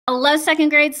Hello, second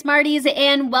grade Smarties,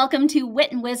 and welcome to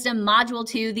Wit and Wisdom Module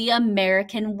 2, the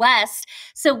American West.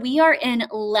 So we are in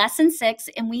Lesson 6,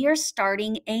 and we are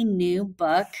starting a new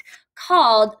book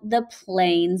called The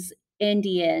Plains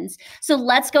Indians. So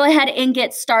let's go ahead and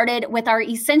get started with our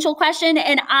essential question,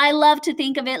 and I love to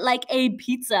think of it like a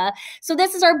pizza. So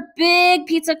this is our big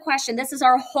pizza question. This is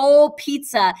our whole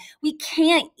pizza. We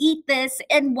can't eat this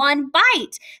in one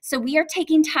bite. So we are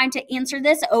taking time to answer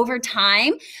this over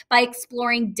time by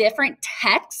exploring different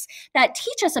texts that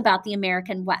teach us about the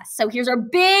American West. So here's our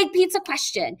big pizza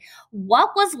question.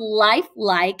 What was life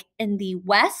like in the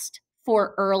West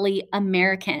for early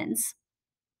Americans?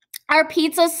 Our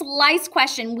pizza slice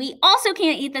question. We also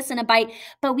can't eat this in a bite,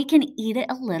 but we can eat it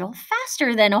a little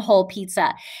faster than a whole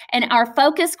pizza. And our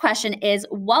focus question is,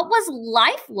 what was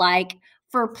life like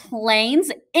for Plains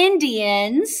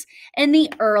Indians in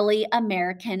the early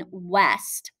American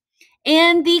West?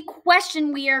 And the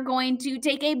question we are going to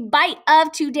take a bite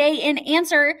of today and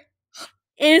answer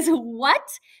is,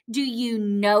 what do you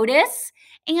notice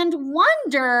and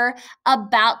wonder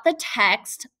about the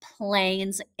text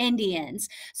Plains Indians?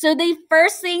 So the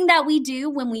first thing that we do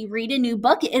when we read a new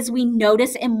book is we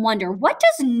notice and wonder. What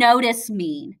does notice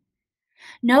mean?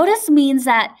 Notice means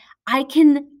that I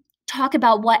can talk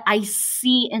about what I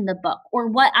see in the book or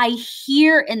what I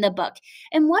hear in the book.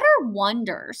 And what are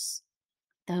wonders?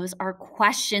 Those are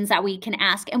questions that we can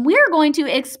ask. And we're going to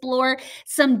explore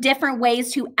some different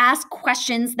ways to ask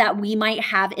questions that we might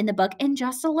have in the book in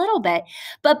just a little bit.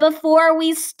 But before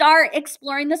we start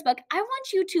exploring this book, I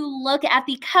want you to look at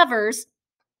the covers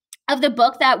of the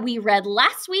book that we read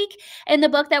last week and the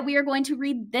book that we are going to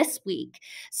read this week.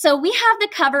 So we have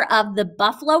the cover of The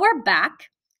Buffalo Are Back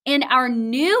and our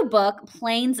new book,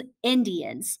 Plains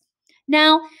Indians.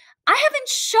 Now, I haven't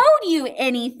showed you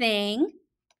anything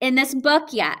in this book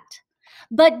yet,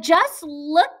 but just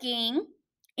looking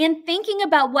and thinking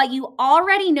about what you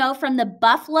already know from The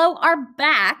Buffalo Are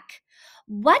Back,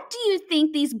 what do you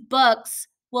think these books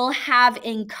will have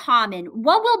in common?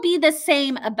 What will be the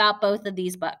same about both of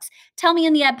these books? Tell me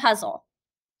in the Edpuzzle.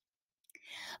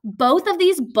 Both of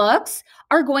these books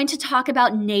are going to talk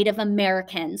about Native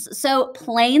Americans. So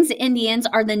Plains Indians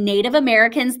are the Native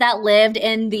Americans that lived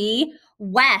in the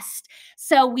West.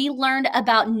 So we learned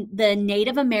about the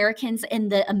Native Americans in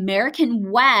the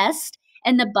American West,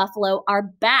 and The Buffalo Are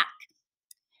Back.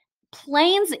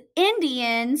 Plains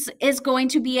Indians is going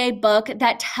to be a book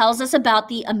that tells us about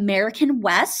the American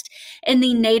West and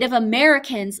the Native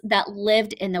Americans that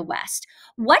lived in the West.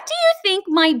 What do you think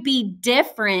might be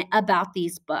different about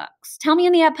these books? Tell me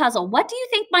in the Edpuzzle, what do you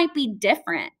think might be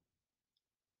different?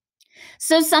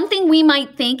 So something we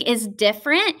might think is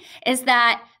different is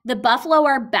that The Buffalo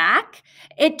Are Back.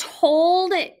 It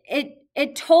told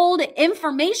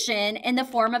information in the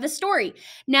form of a story.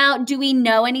 Now, do we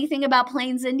know anything about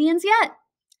Plains Indians yet?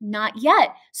 Not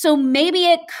yet. So maybe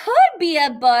it could be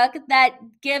a book that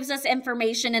gives us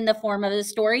information in the form of a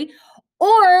story,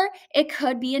 or it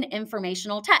could be an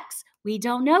informational text. We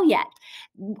don't know yet.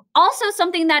 Also,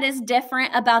 something that is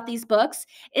different about these books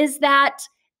is that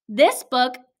this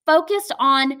book focused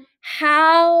on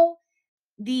how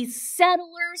these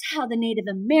settlers, how the Native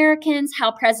Americans,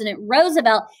 how President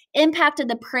Roosevelt impacted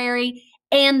the prairie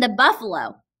and the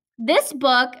buffalo. This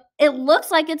book, it looks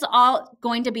like it's all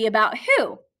going to be about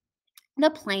who?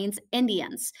 The Plains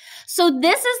Indians. So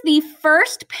this is the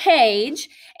first page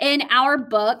in our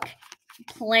book,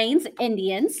 Plains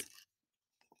Indians.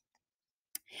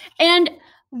 And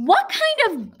what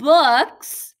kind of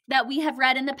books that we have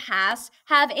read in the past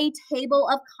have a table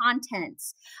of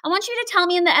contents? I want you to tell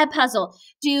me in the Edpuzzle,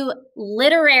 do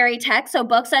literary texts, so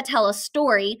books that tell a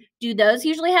story, do those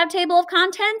usually have table of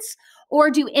contents?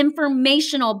 Or do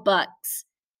informational books?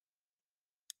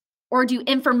 Or do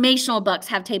informational books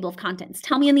have table of contents?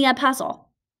 Tell me in the Edpuzzle.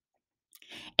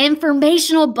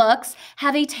 Informational books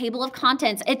have a table of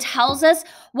contents. It tells us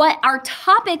what our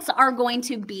topics are going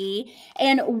to be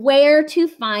and where to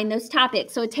find those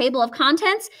topics. So a table of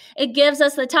contents, it gives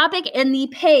us the topic and the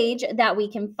page that we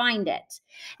can find it.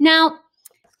 Now,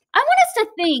 I want us to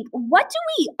think, what do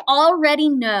we already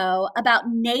know about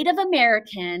Native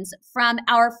Americans from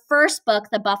our first book,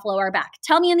 The Buffalo Are Back?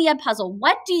 Tell me in the Edpuzzle,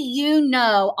 what do you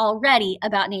know already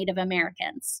about Native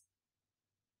Americans?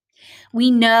 We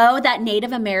know that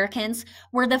Native Americans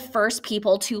were the first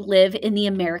people to live in the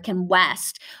American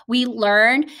West. We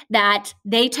learned that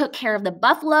they took care of the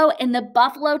buffalo, and the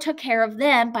buffalo took care of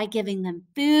them by giving them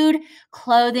food,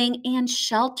 clothing, and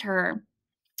shelter.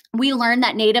 We learned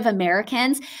that Native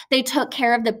Americans, they took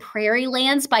care of the prairie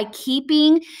lands by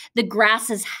keeping the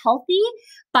grasses healthy,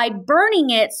 by burning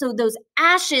it so those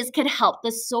ashes could help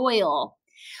the soil.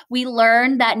 We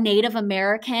learn that Native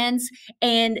Americans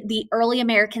and the early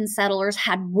American settlers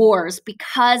had wars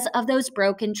because of those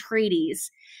broken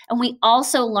treaties. And we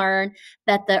also learn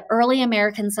that the early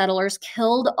American settlers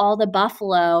killed all the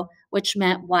buffalo, which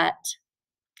meant what?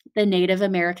 The Native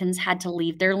Americans had to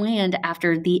leave their land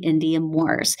after the Indian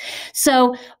Wars.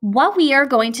 So, what we are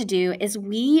going to do is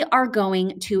we are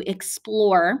going to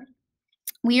explore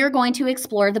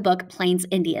the book Plains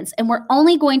Indians, and we're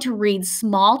only going to read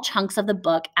small chunks of the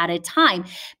book at a time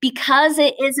because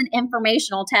it is an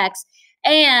informational text.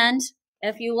 And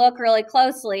if you look really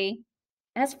closely,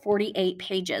 it has 48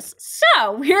 pages.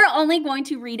 So we're only going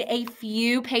to read a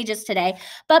few pages today.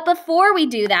 But before we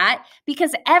do that,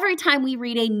 because every time we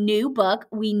read a new book,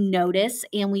 we notice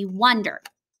and we wonder.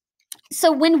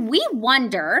 So when we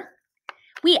wonder,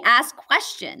 we ask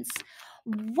questions.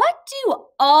 What do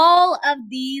all of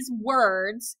these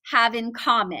words have in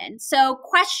common? So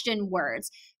question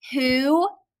words: who,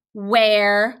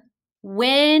 where,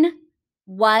 when,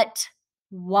 what,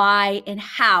 why, and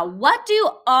how. What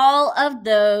do all of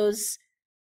those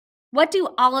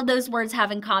words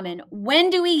have in common? When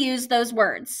do we use those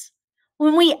words?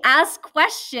 When we ask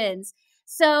questions.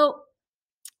 So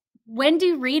when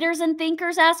do readers and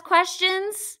thinkers ask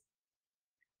questions?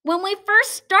 When we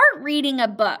first start reading a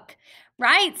book,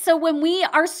 right? So when we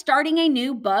are starting a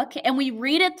new book and we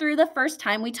read it through the first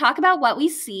time, we talk about what we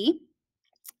see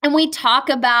and we talk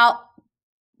about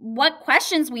what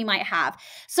questions we might have.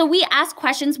 So we ask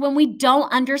questions when we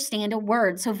don't understand a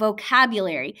word, so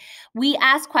vocabulary. We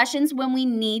ask questions when we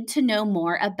need to know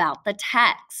more about the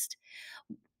text.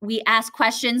 We ask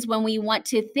questions when we want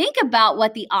to think about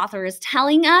what the author is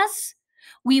telling us.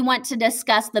 We want to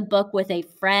discuss the book with a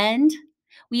friend.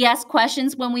 We ask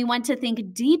questions when we want to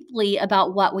think deeply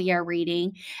about what we are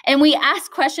reading. And we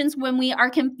ask questions when we are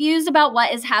confused about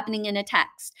what is happening in a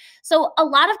text. So a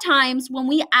lot of times when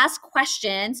we ask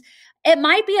questions, it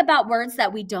might be about words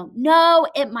that we don't know.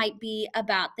 It might be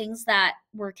about things that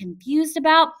we're confused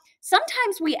about.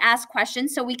 Sometimes we ask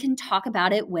questions so we can talk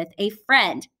about it with a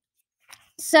friend.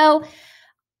 So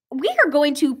we are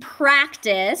going to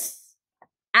practice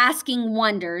asking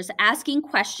wonders, asking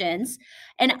questions,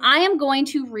 and I am going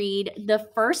to read the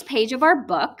first page of our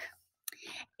book,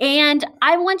 and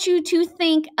I want you to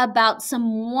think about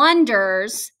some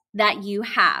wonders that you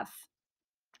have.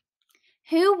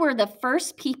 Who were the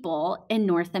first people in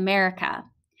North America?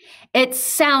 It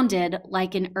sounded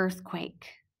like an earthquake.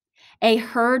 A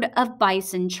herd of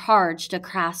bison charged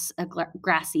across a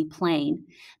grassy plain,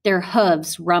 their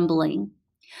hooves rumbling.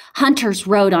 Hunters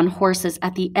rode on horses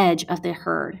at the edge of the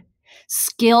herd.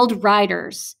 Skilled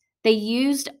riders, they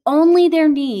used only their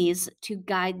knees to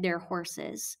guide their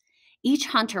horses. Each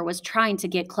hunter was trying to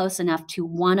get close enough to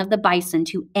one of the bison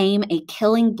to aim a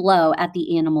killing blow at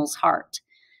the animal's heart.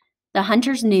 The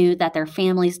hunters knew that their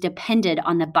families depended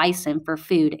on the bison for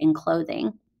food and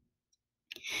clothing.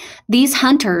 These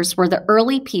hunters were the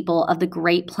early people of the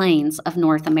Great Plains of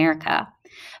North America.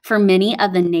 For many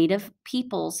of the native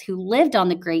peoples who lived on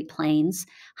the Great Plains,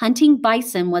 hunting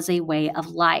bison was a way of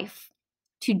life.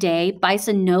 Today,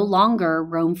 bison no longer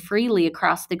roam freely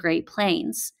across the Great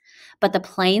Plains, but the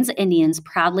Plains Indians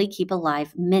proudly keep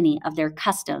alive many of their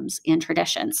customs and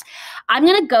traditions. I'm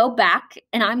going to go back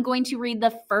and I'm going to read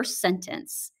the first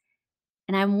sentence.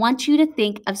 And I want you to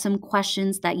think of some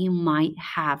questions that you might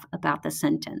have about the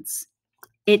sentence.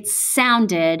 It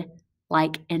sounded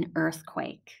like an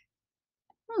earthquake.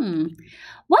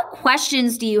 What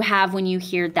questions do you have when you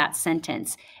hear that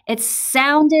sentence? It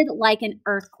sounded like an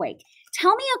earthquake.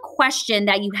 Tell me a question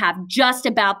that you have just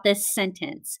about this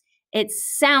sentence. It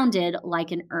sounded like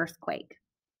an earthquake.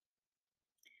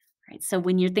 All right, so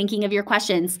when you're thinking of your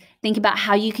questions, think about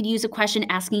how you could use a question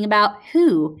asking about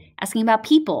who, asking about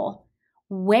people,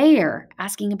 where,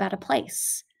 asking about a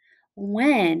place,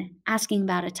 when, asking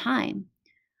about a time,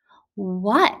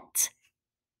 what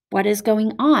is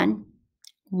going on,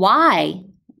 why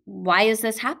is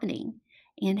this happening,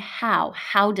 and how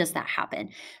does that happen?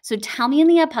 So tell me in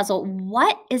the puzzle,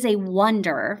 what is a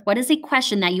wonder, what is a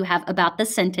question that you have about the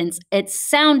sentence, it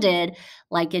sounded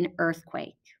like an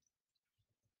earthquake?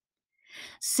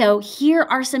 So here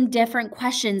are some different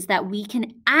questions that we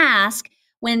can ask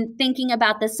when thinking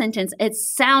about the sentence, it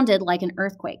sounded like an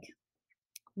earthquake.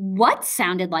 What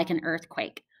sounded like an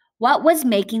earthquake? What was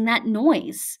making that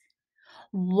noise?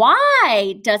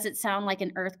 Why does it sound like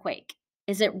an earthquake?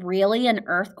 Is it really an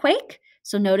earthquake?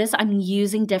 So notice I'm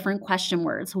using different question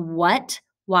words. What?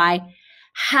 Why?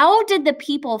 How did the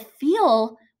people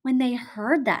feel when they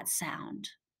heard that sound?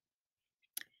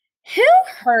 Who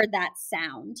heard that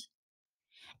sound?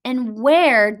 And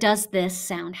where does this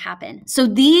sound happen? So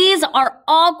these are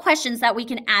all questions that we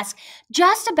can ask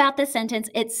just about the sentence,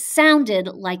 it sounded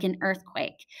like an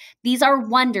earthquake. These are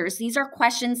wonders. These are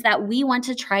questions that we want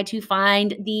to try to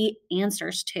find the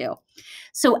answers to.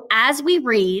 So as we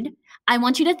read, I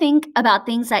want you to think about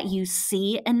things that you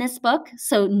see in this book,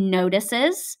 so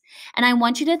notices, and I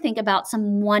want you to think about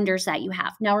some wonders that you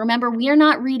have. Now, remember, we are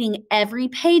not reading every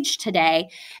page today.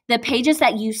 The pages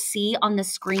that you see on the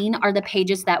screen are the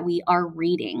pages that we are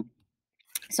reading.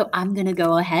 So I'm going to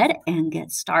go ahead and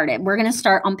get started. We're going to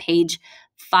start on page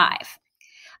 5.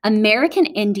 American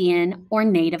Indian or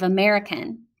Native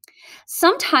American.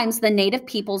 Sometimes the native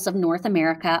peoples of North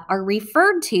America are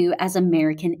referred to as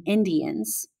American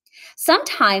Indians.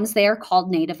 Sometimes they are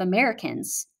called Native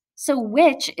Americans. So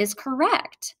which is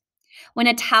correct? When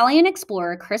Italian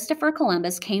explorer Christopher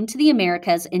Columbus came to the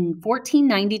Americas in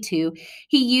 1492,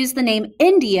 he used the name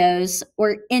Indios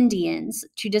or Indians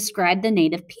to describe the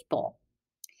native people.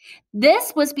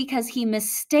 This was because he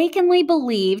mistakenly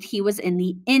believed he was in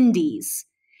the Indies,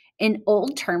 an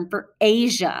old term for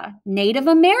Asia. Native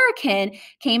American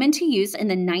came into use in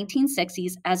the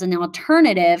 1960s as an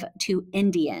alternative to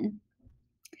Indian.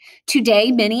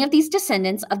 Today, many of these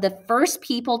descendants of the first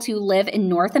people to live in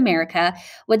North America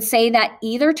would say that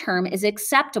either term is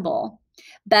acceptable.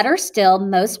 Better still,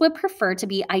 most would prefer to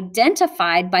be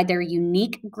identified by their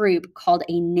unique group called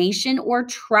a nation or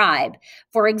tribe.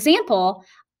 For example,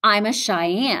 I'm a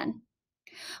Cheyenne.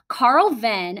 Carl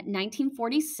Venn,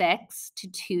 1946 to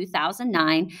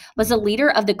 2009, was a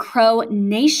leader of the Crow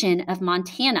Nation of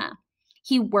Montana.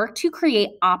 He worked to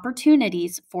create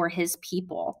opportunities for his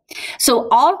people. So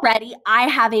already I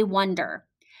have a wonder.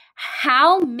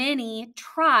 How many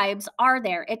tribes are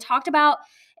there? It talked about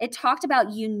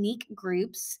unique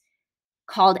groups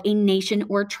called a nation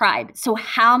or tribe. So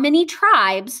how many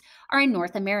tribes are in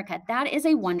North America? That is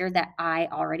a wonder that I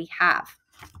already have.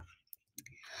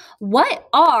 What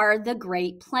are the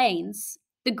Great Plains?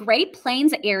 The Great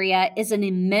Plains area is an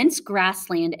immense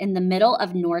grassland in the middle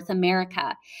of North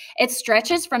America. It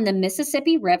stretches from the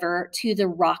Mississippi River to the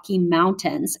Rocky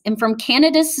Mountains and from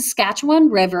Canada's Saskatchewan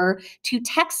River to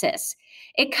Texas.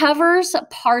 It covers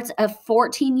parts of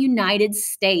 14 United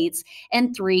States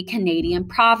and 3 Canadian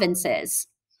provinces.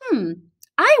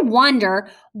 I wonder,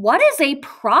 what is a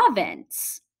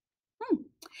province?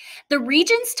 The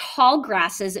region's tall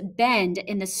grasses bend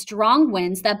in the strong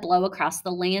winds that blow across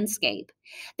the landscape.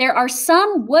 There are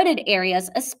some wooded areas,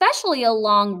 especially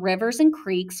along rivers and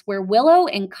creeks, where willow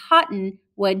and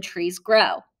cottonwood trees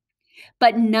grow.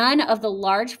 But none of the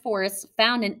large forests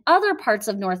found in other parts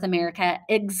of North America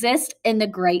exist in the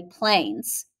Great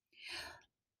Plains.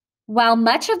 While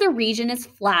much of the region is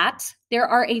flat, there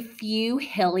are a few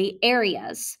hilly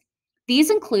areas.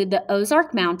 These include the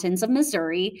Ozark Mountains of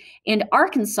Missouri and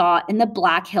Arkansas and the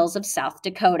Black Hills of South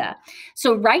Dakota.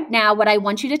 So right now, what I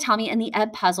want you to tell me in the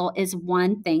Ed puzzle is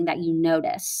one thing that you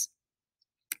notice.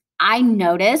 I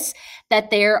notice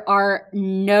that there are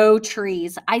no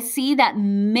trees. I see that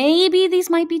maybe these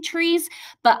might be trees,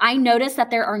 but I notice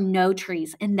that there are no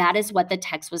trees, and that is what the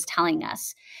text was telling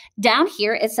us. Down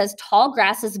here, it says tall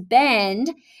grasses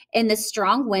bend in the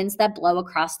strong winds that blow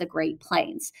across the Great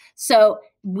Plains. So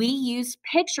we use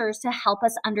pictures to help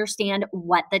us understand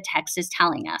what the text is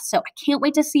telling us. So I can't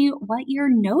wait to see what your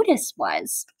notice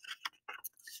was.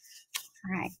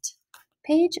 All right,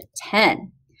 page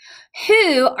 10.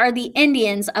 Who are the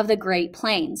Indians of the Great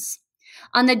Plains?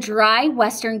 On the dry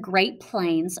western Great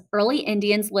Plains, early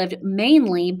Indians lived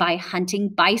mainly by hunting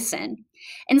bison.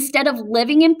 Instead of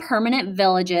living in permanent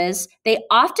villages, they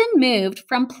often moved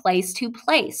from place to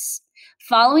place,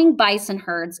 following bison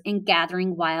herds and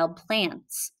gathering wild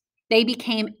plants. They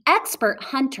became expert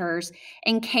hunters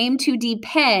and came to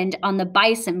depend on the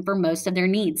bison for most of their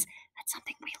needs. That's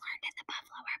something we learned in the Buffalo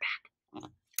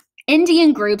Back.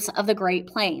 Indian groups of the Great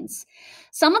Plains.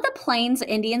 Some of the Plains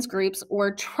Indians groups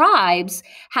or tribes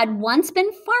had once been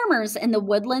farmers in the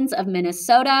woodlands of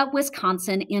Minnesota,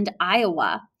 Wisconsin, and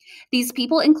Iowa. These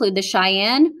people include the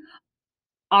Cheyenne,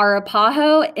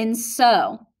 Arapaho, and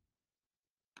Sioux.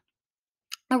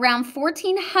 Around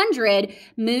 1400,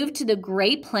 moved to the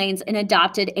Great Plains and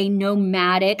adopted a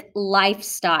nomadic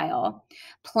lifestyle.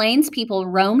 Plains people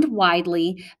roamed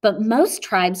widely, but most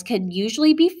tribes could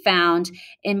usually be found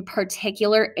in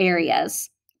particular areas.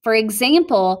 For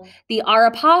example, the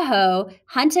Arapaho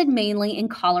hunted mainly in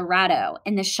Colorado,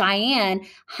 and the Cheyenne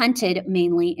hunted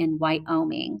mainly in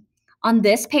Wyoming. On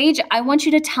this page, I want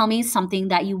you to tell me something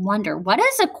that you wonder. What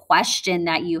is a question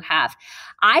that you have?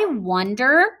 I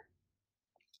wonder,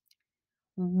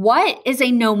 what is a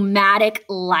nomadic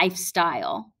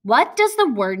lifestyle? What does the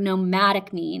word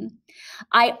nomadic mean?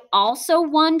 I also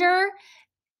wonder,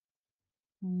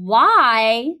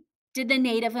 why did the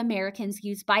Native Americans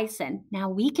use bison? Now,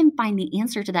 we can find the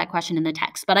answer to that question in the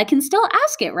text, but I can still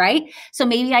ask it, right? So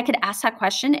maybe I could ask that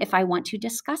question if I want to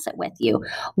discuss it with you.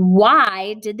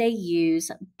 Why did they use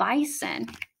bison?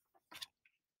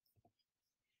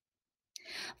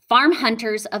 Farm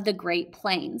hunters of the Great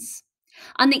Plains.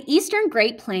 On the eastern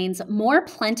Great Plains, more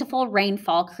plentiful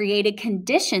rainfall created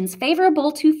conditions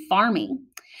favorable to farming.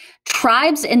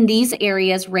 Tribes in these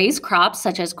areas raised crops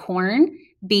such as corn,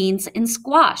 beans, and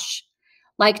squash.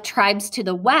 Like tribes to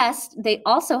the west, they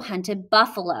also hunted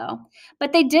buffalo,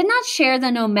 but they did not share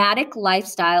the nomadic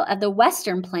lifestyle of the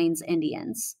Western Plains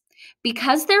Indians.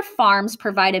 Because their farms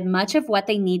provided much of what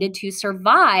they needed to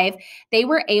survive, they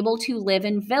were able to live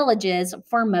in villages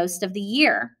for most of the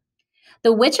year.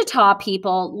 The Wichita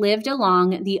people lived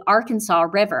along the Arkansas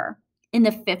River. In the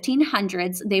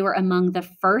 1500s, they were among the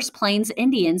first Plains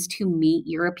Indians to meet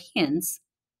Europeans.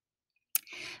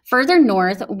 Further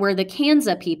north were the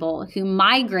Kansa people, who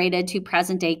migrated to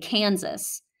present-day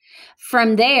Kansas.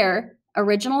 From their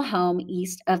original home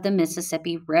east of the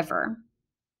Mississippi River.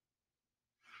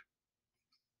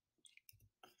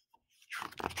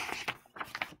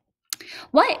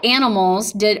 What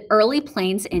animals did early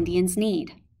Plains Indians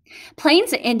need?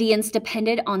 Plains Indians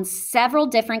depended on several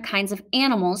different kinds of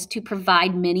animals to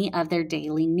provide many of their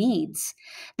daily needs.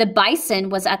 The bison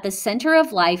was at the center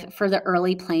of life for the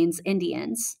early Plains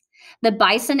Indians. The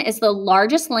bison is the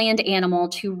largest land animal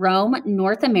to roam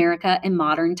North America in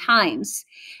modern times.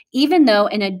 Even though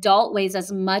an adult weighs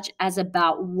as much as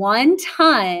about 1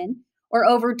 ton or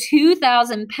over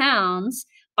 2,000 pounds,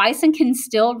 bison can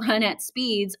still run at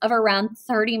speeds of around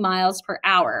 30 miles per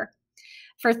hour.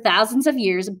 For thousands of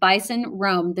years, bison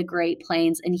roamed the Great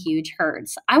Plains in huge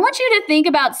herds. I want you to think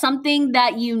about something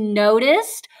that you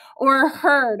noticed or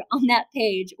heard on that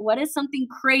page. What is something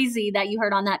crazy that you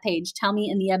heard on that page? Tell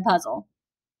me in the Edpuzzle.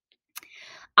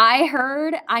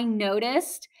 I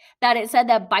noticed that it said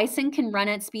that bison can run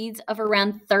at speeds of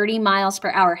around 30 miles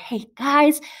per hour. Hey,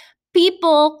 guys,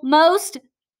 most,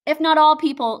 if not all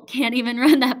people, can't even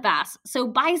run that fast. So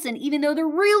bison, even though they're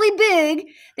really big,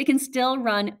 they can still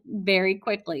run very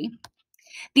quickly.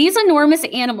 These enormous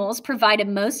animals provided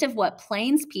most of what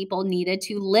Plains people needed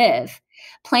to live.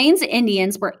 Plains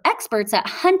Indians were experts at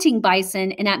hunting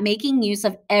bison and at making use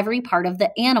of every part of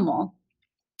the animal.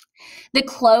 The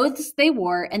clothes they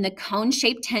wore and the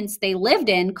cone-shaped tents they lived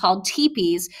in, called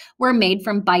teepees, were made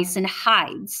from bison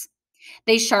hides.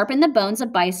 They sharpened the bones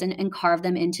of bison and carved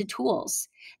them into tools.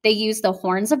 They used the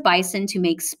horns of bison to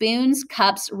make spoons,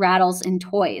 cups, rattles, and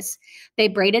toys. They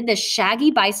braided the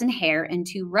shaggy bison hair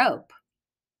into rope.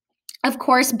 Of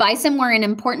course, bison were an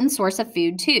important source of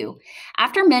food too.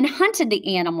 After men hunted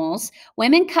the animals,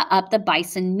 women cut up the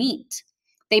bison meat.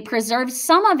 They preserved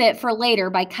some of it for later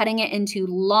by cutting it into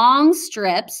long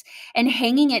strips and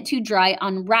hanging it to dry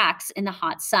on racks in the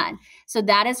hot sun. So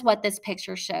that is what this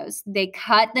picture shows. They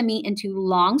cut the meat into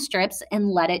long strips and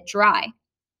let it dry.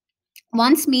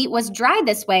 Once meat was dried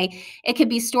this way, it could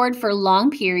be stored for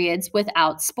long periods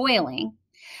without spoiling.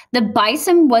 The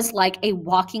bison was like a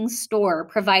walking store,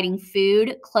 providing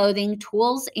food, clothing,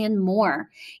 tools, and more.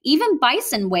 Even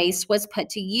bison waste was put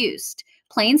to use.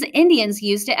 Plains Indians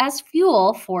used it as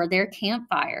fuel for their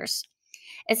campfires.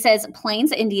 It says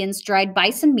Plains Indians dried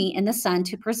bison meat in the sun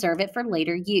to preserve it for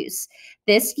later use.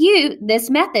 This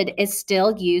method is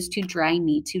still used to dry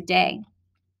meat today.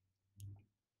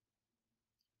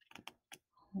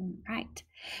 All right.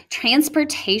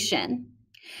 Transportation.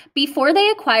 Before they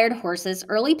acquired horses,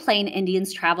 early Plain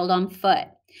Indians traveled on foot.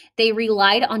 They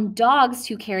relied on dogs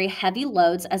to carry heavy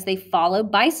loads as they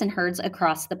followed bison herds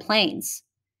across the plains.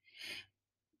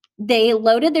 They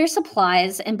loaded their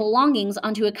supplies and belongings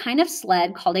onto a kind of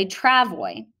sled called a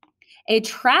travois. A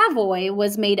travois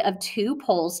was made of 2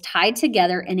 poles tied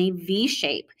together in a V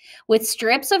shape, with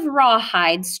strips of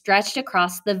rawhide stretched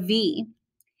across the V.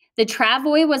 The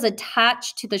travois was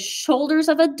attached to the shoulders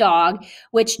of a dog,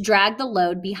 which dragged the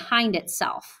load behind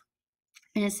itself.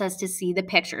 And it says to see the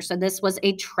picture. So this was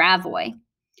a travois.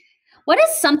 What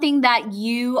is something that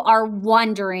you are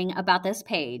wondering about this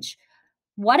page?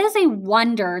 What is a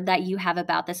wonder that you have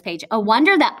about this page? A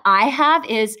wonder that I have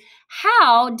is,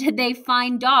 how did they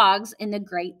find dogs in the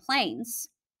Great Plains?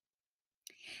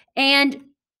 And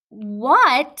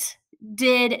what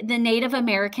did the Native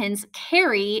Americans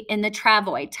carry in the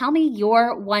travois? Tell me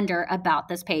your wonder about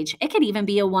this page. It could even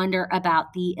be a wonder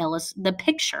about the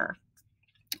picture.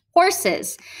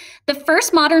 Horses. The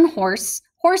first modern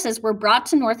Horses were brought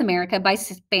to North America by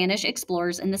Spanish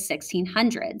explorers in the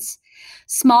 1600s.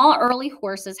 Small early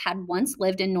horses had once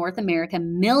lived in North America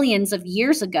millions of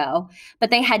years ago,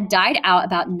 but they had died out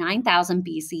about 9000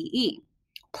 BCE.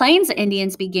 Plains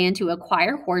Indians began to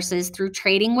acquire horses through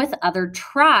trading with other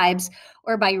tribes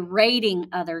or by raiding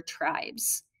other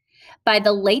tribes. By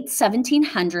the late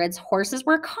 1700s, horses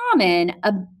were common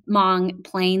among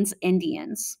Plains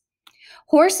Indians.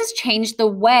 Horses changed the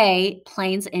way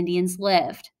Plains Indians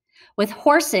lived. With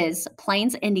horses,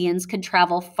 Plains Indians could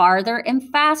travel farther and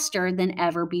faster than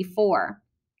ever before.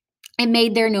 It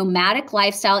made their nomadic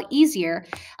lifestyle easier,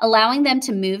 allowing them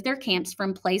to move their camps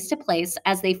from place to place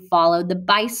as they followed the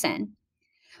bison.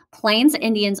 Plains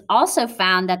Indians also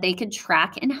found that they could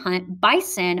track and hunt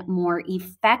bison more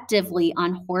effectively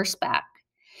on horseback.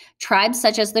 Tribes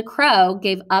such as the Crow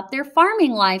gave up their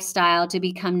farming lifestyle to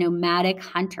become nomadic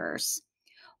hunters.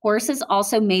 Horses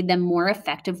also made them more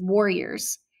effective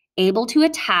warriors, able to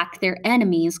attack their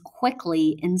enemies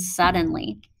quickly and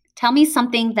suddenly. Tell me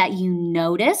something that you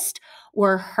noticed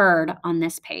or heard on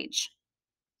this page.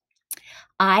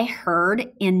 I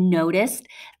heard and noticed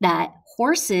that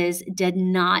horses did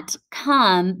not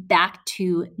come back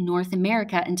to North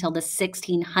America until the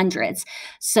 1600s.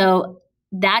 So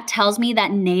that tells me that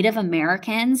Native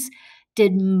Americans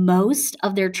did most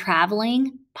of their traveling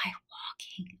by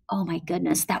walking. Oh my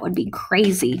goodness, that would be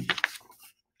crazy.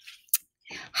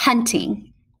 Hunting.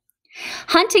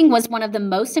 Hunting was one of the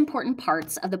most important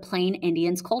parts of the Plain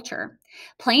Indians' culture.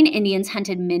 Plain Indians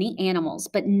hunted many animals,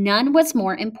 but none was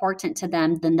more important to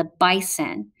them than the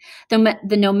bison. The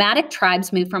nomadic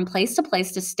tribes moved from place to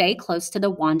place to stay close to the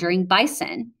wandering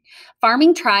bison.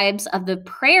 Farming tribes of the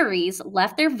prairies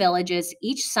left their villages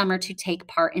each summer to take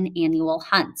part in annual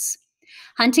hunts.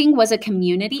 Hunting was a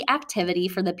community activity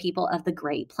for the people of the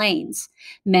Great Plains.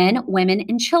 Men, women,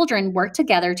 and children worked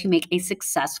together to make a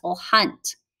successful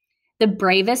hunt. The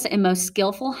bravest and most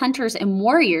skillful hunters and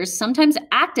warriors sometimes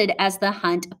acted as the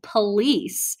hunt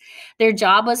police. Their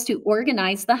job was to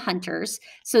organize the hunters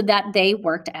so that they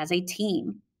worked as a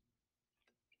team.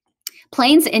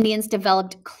 Plains Indians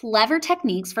developed clever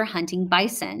techniques for hunting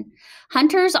bison.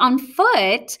 Hunters on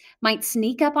foot might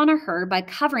sneak up on a herd by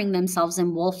covering themselves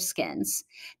in wolf skins.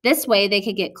 This way, they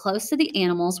could get close to the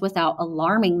animals without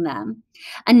alarming them.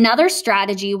 Another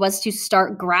strategy was to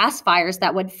start grass fires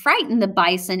that would frighten the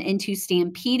bison into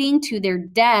stampeding to their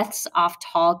deaths off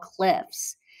tall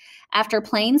cliffs. After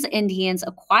Plains Indians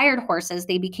acquired horses,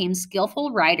 they became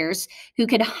skillful riders who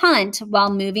could hunt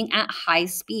while moving at high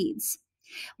speeds.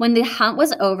 When the hunt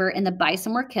was over and the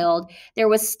bison were killed, there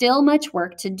was still much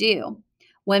work to do.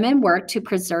 Women worked to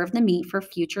preserve the meat for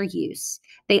future use.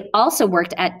 They also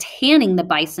worked at tanning the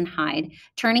bison hide,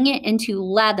 turning it into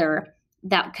leather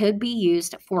that could be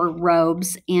used for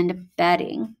robes and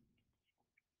bedding.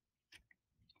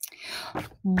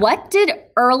 What did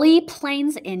early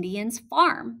Plains Indians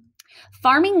farm?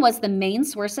 Farming was the main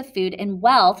source of food and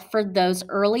wealth for those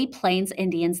early Plains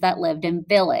Indians that lived in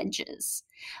villages.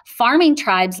 Farming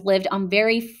tribes lived on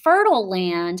very fertile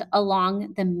land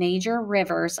along the major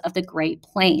rivers of the Great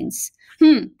Plains.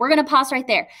 We're going to pause right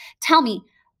there. Tell me,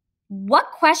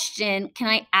 what question can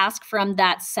I ask from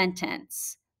that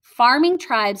sentence? Farming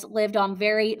tribes lived on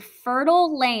very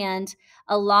fertile land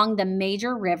along the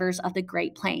major rivers of the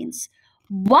Great Plains.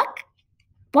 What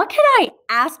could I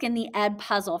ask in the Ed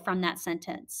puzzle from that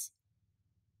sentence?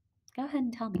 Go ahead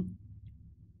and tell me.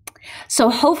 So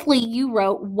hopefully you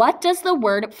wrote, what does the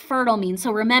word fertile mean?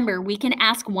 So remember, we can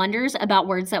ask wonders about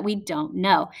words that we don't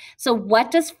know. So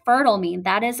what does fertile mean?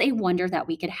 That is a wonder that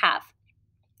we could have.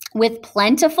 With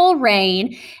plentiful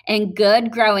rain and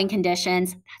good growing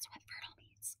conditions, that's what fertile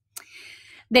means.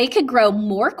 They could grow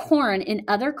more corn and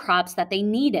other crops that they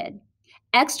needed.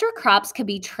 Extra crops could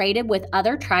be traded with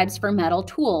other tribes for metal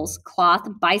tools, cloth,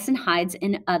 bison hides,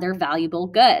 and other valuable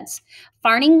goods.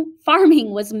 Farming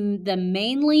was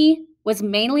mainly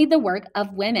the work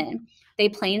of women. They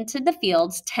planted the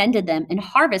fields, tended them, and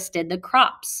harvested the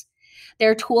crops.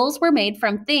 Their tools were made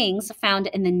from things found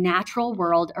in the natural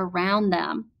world around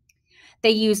them.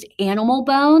 They used animal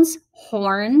bones,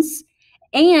 horns,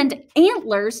 and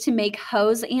antlers to make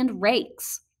hoes and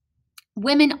rakes.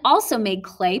 Women also made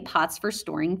clay pots for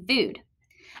storing food.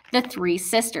 The Three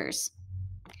Sisters.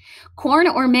 Corn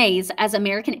or maize, as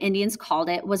American Indians called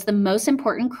it, was the most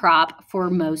important crop for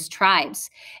most tribes.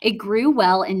 It grew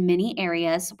well in many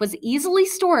areas, was easily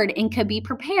stored, and could be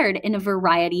prepared in a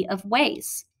variety of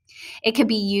ways. It could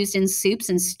be used in soups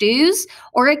and stews,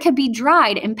 or it could be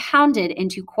dried and pounded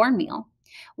into cornmeal.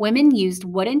 Women used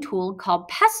wooden tools called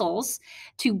pestles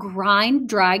to grind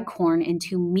dried corn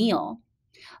into meal.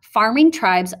 Farming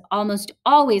tribes almost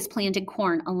always planted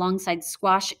corn alongside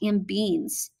squash and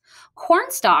beans. Corn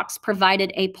stalks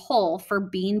provided a pole for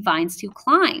bean vines to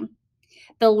climb.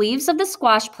 The leaves of the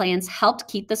squash plants helped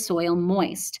keep the soil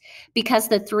moist. Because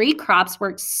the three crops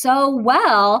worked so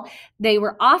well, they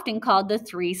were often called the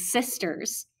Three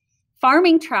Sisters.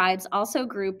 Farming tribes also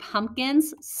grew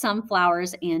pumpkins,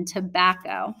 sunflowers, and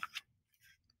tobacco.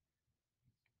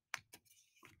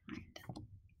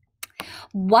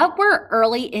 What were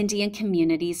early Indian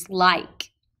communities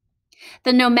like?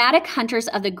 The nomadic hunters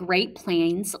of the Great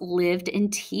Plains lived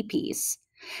in teepees.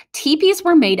 Teepees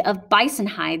were made of bison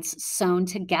hides sewn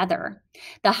together.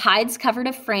 The hides covered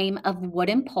a frame of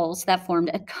wooden poles that formed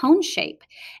a cone shape.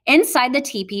 Inside the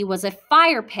teepee was a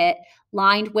fire pit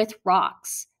lined with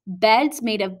rocks. Beds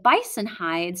made of bison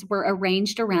hides were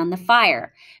arranged around the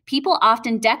fire. People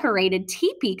often decorated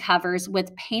teepee covers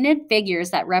with painted figures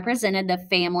that represented the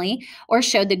family or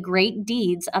showed the great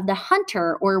deeds of the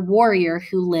hunter or warrior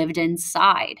who lived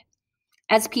inside.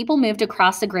 As people moved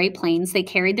across the Great Plains, they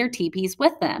carried their teepees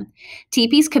with them.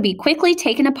 Teepees could be quickly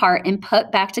taken apart and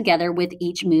put back together with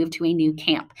each move to a new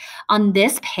camp. On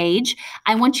this page,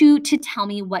 I want you to tell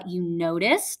me what you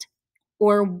noticed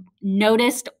or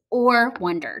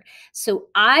wondered. So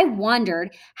I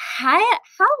wondered, how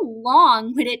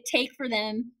long would it take for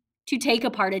them to take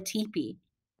apart a teepee?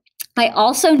 I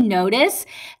also noticed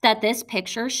that this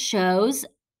picture shows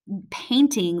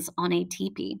paintings on a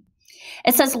teepee.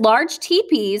 It says large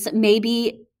teepees may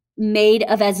be made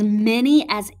of as many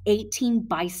as 18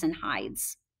 bison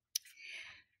hides.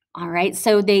 All right,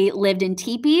 so they lived in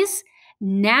teepees.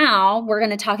 Now we're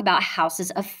going to talk about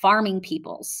houses of farming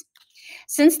peoples.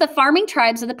 Since the farming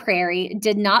tribes of the prairie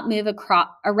did not move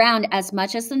around as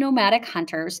much as the nomadic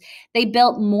hunters, they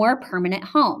built more permanent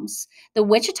homes. The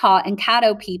Wichita and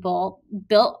Caddo people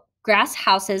built grass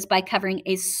houses by covering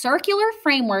a circular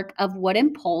framework of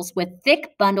wooden poles with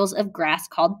thick bundles of grass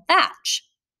called thatch.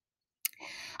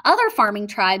 Other farming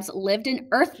tribes lived in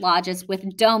earth lodges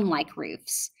with dome-like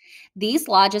roofs. These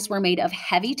lodges were made of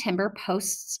heavy timber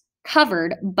posts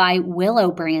covered by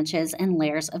willow branches and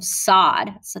layers of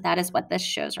sod. So that is what this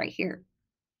shows right here.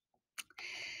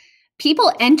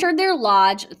 People entered their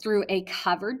lodge through a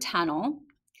covered tunnel.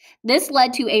 This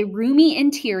led to a roomy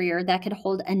interior that could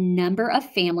hold a number of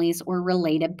families or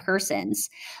related persons.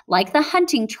 Like the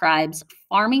hunting tribes,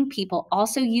 farming people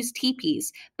also used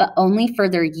teepees, but only for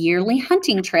their yearly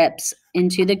hunting trips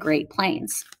into the Great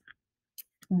Plains.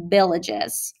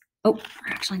 Villages. Oh,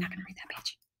 we're actually not going to read that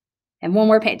page. And one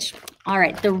more page. All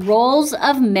right, the roles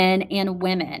of men and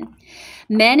women.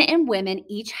 Men and women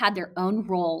each had their own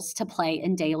roles to play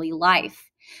in daily life.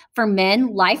 For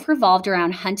men, life revolved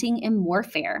around hunting and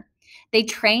warfare. They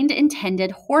trained and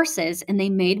tended horses, and they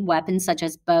made weapons such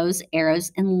as bows,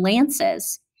 arrows, and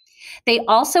lances. They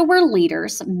also were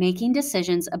leaders, making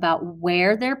decisions about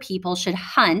where their people should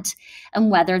hunt and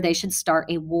whether they should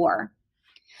start a war.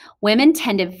 Women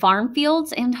tended farm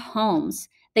fields and homes.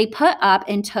 They put up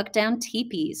and took down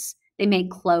teepees. They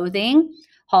made clothing,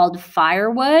 hauled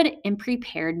firewood, and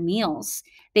prepared meals.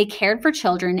 They cared for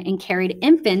children and carried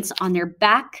infants on their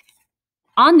back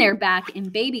in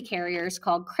baby carriers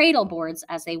called cradle boards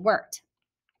as they worked.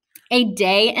 A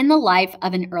day in the life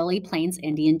of an early Plains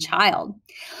Indian child.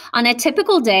 On a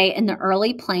typical day in an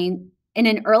early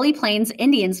Plains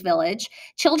Indians village,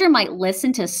 children might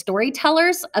listen to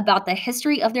storytellers about the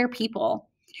history of their people.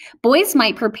 Boys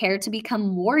might prepare to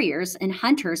become warriors and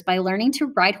hunters by learning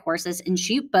to ride horses and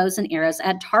shoot bows and arrows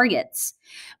at targets.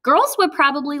 Girls would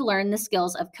probably learn the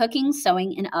skills of cooking,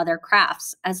 sewing, and other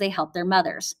crafts as they helped their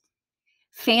mothers.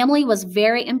 Family was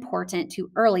very important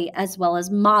to early as well as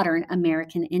modern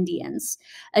American Indians.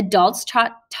 Adults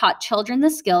taught children the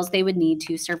skills they would need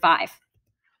to survive.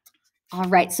 All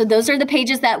right, so those are the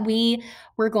pages that we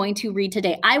were going to read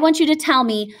today. I want you to tell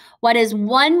me what is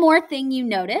one more thing you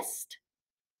noticed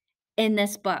in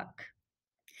this book.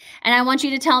 And I want you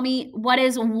to tell me what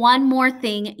is one more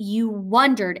thing you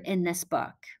wondered in this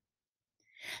book.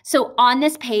 So on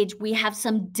this page, we have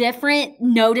some different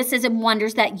notices and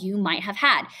wonders that you might have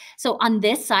had. So on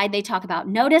this side, they talk about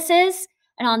notices,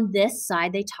 and on this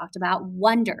side, they talked about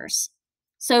wonders.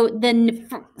 So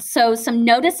some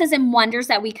notices and wonders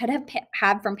that we could have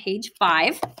had from page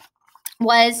 5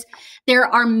 was there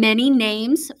are many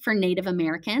names for Native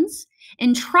Americans,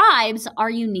 and tribes are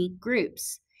unique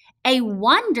groups. A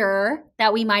wonder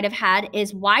that we might have had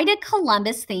is, why did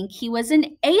Columbus think he was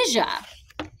in Asia?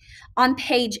 On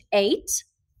page 8,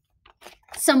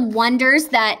 some wonders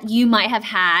that you might have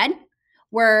had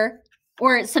were,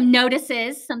 or some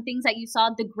notices, some things that you saw.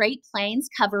 The Great Plains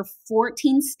cover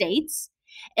 14 states.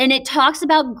 And it talks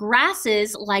about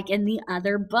grasses like in the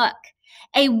other book.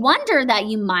 A wonder that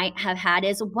you might have had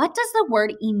is, what does the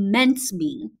word immense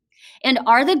mean? And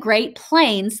are the Great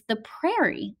Plains the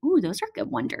prairie? Ooh, those are good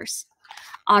wonders.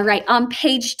 All right, on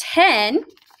page 10,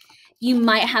 you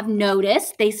might have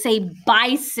noticed they say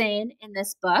bison in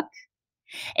this book.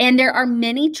 And there are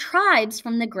many tribes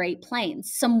from the Great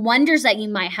Plains. Some wonders that you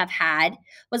might have had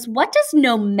was, what does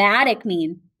nomadic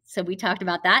mean? So we talked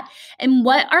about that. And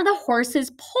what are the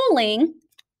horses pulling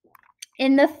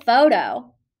in the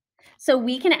photo? So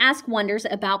we can ask wonders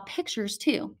about pictures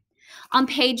too. On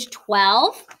page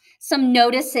 12, some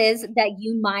notices that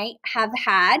you might have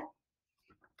had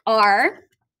are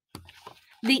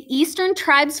the eastern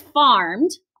tribes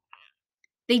farmed.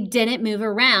 They didn't move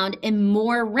around, and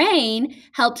more rain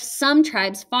helped some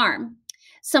tribes farm.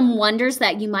 Some wonders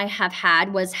that you might have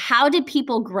had was, how did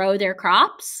people grow their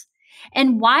crops?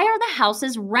 And why are the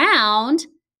houses round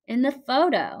in the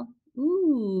photo?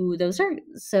 Ooh, those are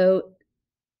so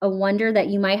a wonder that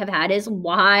you might have had is,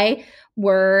 why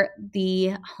were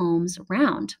the homes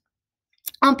round?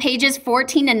 On pages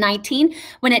 14 and 19,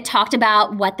 when it talked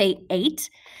about what they ate,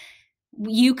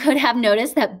 you could have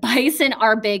noticed that bison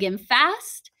are big and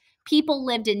fast. People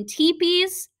lived in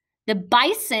teepees. The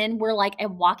bison were like a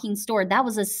walking store. That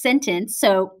was a sentence,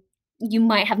 so you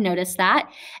might have noticed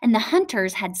that. And the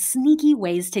hunters had sneaky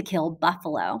ways to kill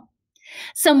buffalo.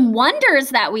 Some wonders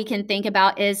that we can think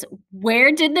about is,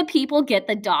 where did the people get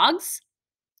the dogs?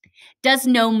 Does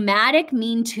nomadic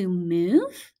mean to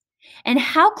move? And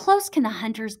how close can the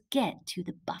hunters get to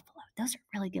the buffalo? Those are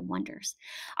really good wonders.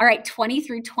 All right, 20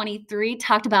 through 23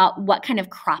 talked about what kind of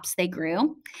crops they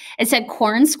grew. It said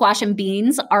corn, squash, and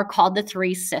beans are called the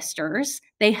three sisters.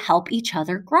 They help each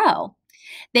other grow.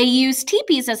 They used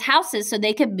teepees as houses so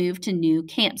they could move to new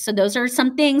camps. So those are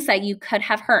some things that you could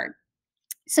have heard.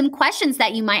 Some questions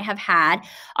that you might have had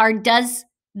are, does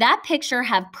that picture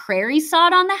have prairie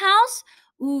sod on the house?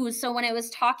 Ooh, so when it was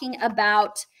talking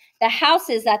about the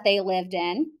houses that they lived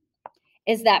in,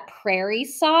 is that prairie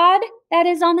sod that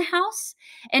is on the house?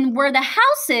 And were the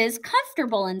houses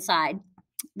comfortable inside?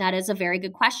 That is a very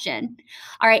good question.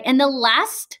 All right, and the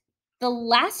last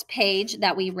page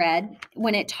that we read,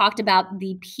 when it talked about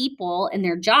the people and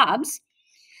their jobs,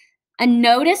 a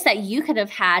notice that you could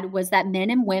have had was that men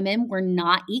and women were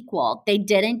not equal. They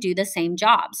didn't do the same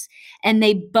jobs, and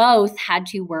they both had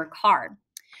to work hard.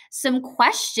 Some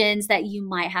questions that you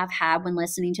might have had when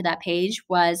listening to that page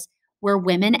was, were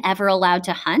women ever allowed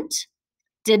to hunt?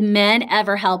 Did men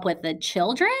ever help with the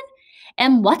children?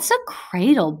 And what's a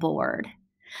cradle board?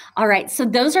 All right, so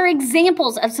those are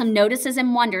examples of some notices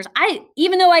and wonders.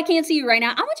 Even though I can't see you right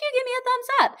now, I want you to give me a thumbs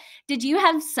up. Did you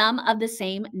have some of the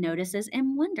same notices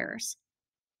and wonders?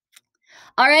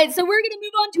 All right, so we're going to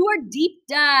move on to our deep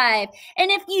dive.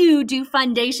 And if you do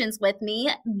foundations with me,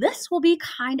 this will be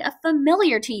kind of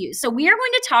familiar to you. So we are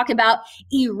going to talk about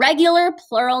irregular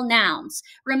plural nouns.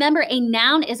 Remember, a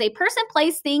noun is a person,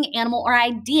 place, thing, animal, or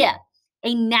idea.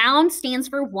 A noun stands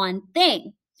for one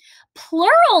thing.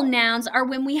 Plural nouns are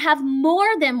when we have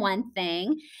more than one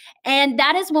thing, and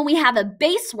that is when we have a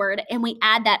base word and we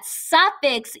add that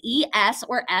suffix es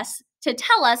or s to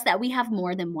tell us that we have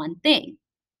more than one thing.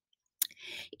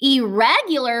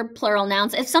 Irregular plural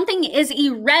nouns, if something is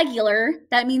irregular,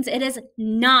 that means it is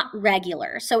not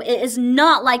regular. So it is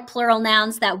not like plural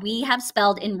nouns that we have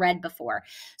spelled in red before.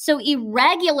 So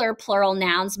irregular plural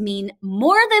nouns mean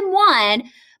more than one,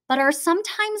 but are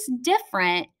sometimes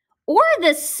different or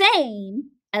the same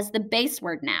as the base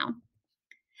word noun.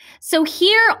 So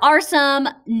here are some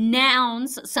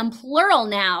nouns, some plural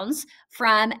nouns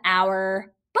from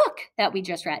our book that we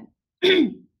just read.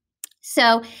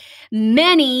 So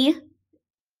many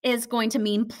is going to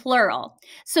mean plural.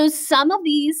 So some of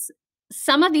these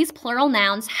plural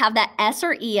nouns have that s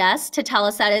or es to tell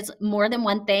us that it's more than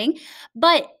one thing.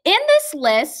 But in this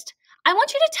list, I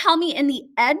want you to tell me in the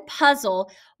Edpuzzle,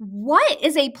 what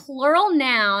is a plural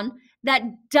noun that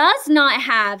does not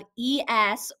have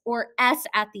es or s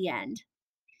at the end?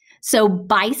 So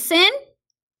bison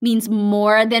means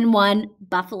more than one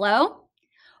buffalo.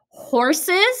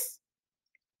 Horses,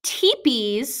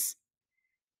 teepees,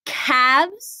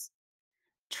 calves,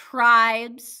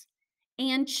 tribes,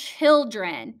 and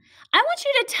children. I want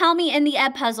you to tell me in the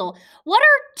Edpuzzle, what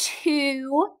are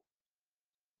two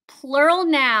plural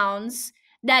nouns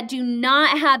that do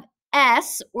not have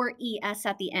s or es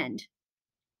at the end?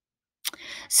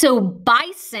 So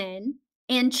bison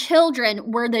and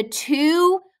children were the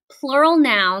two plural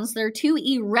nouns. They're two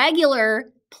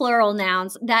irregular plural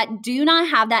nouns that do not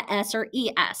have that s or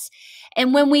es.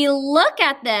 And when we look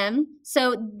at them,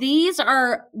 so these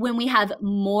are when we have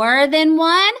more than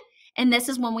one, and this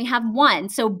is when we have one.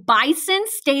 So bison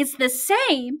stays the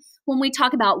same when we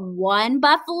talk about one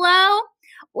buffalo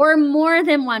or more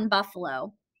than one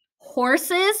buffalo.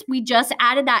 Horses, we just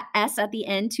added that S at the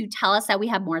end to tell us that we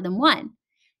have more than one.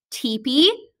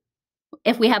 Teepee,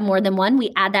 if we have more than one,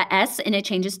 we add that S and it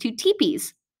changes to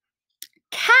teepees.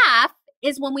 Calf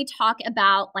is when we talk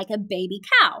about like a baby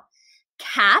cow.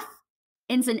 Calf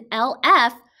ends in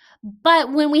LF,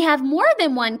 but when we have more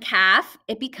than one calf,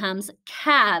 it becomes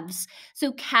calves.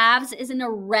 So calves is an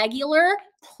irregular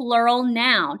plural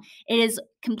noun. It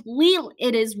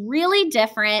is really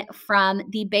different from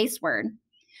the base word.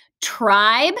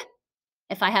 Tribe,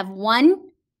 if I have one,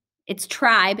 it's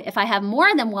tribe. If I have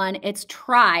more than one, it's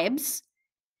tribes.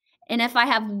 And if I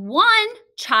have one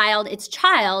child, it's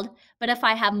child. But if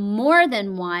I have more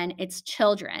than one, it's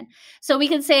children. So we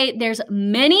can say there's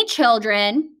many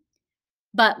children,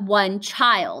 but one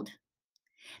child.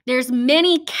 There's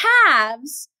many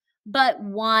calves, but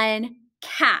one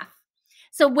calf.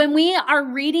 So when we are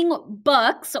reading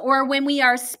books or when we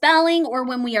are spelling or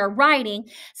when we are writing,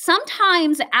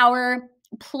 sometimes our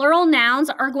plural nouns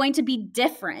are going to be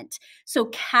different. So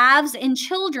calves and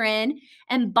children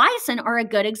and bison are a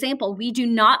good example. We do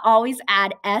not always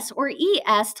add S or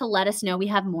ES to let us know we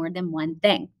have more than one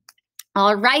thing.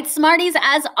 All right, Smarties,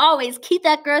 as always, keep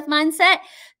that growth mindset.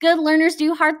 Good learners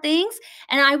do hard things,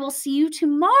 and I will see you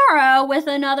tomorrow with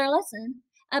another lesson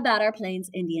about our Plains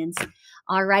Indians.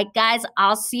 All right, guys,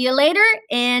 I'll see you later,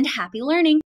 and happy learning.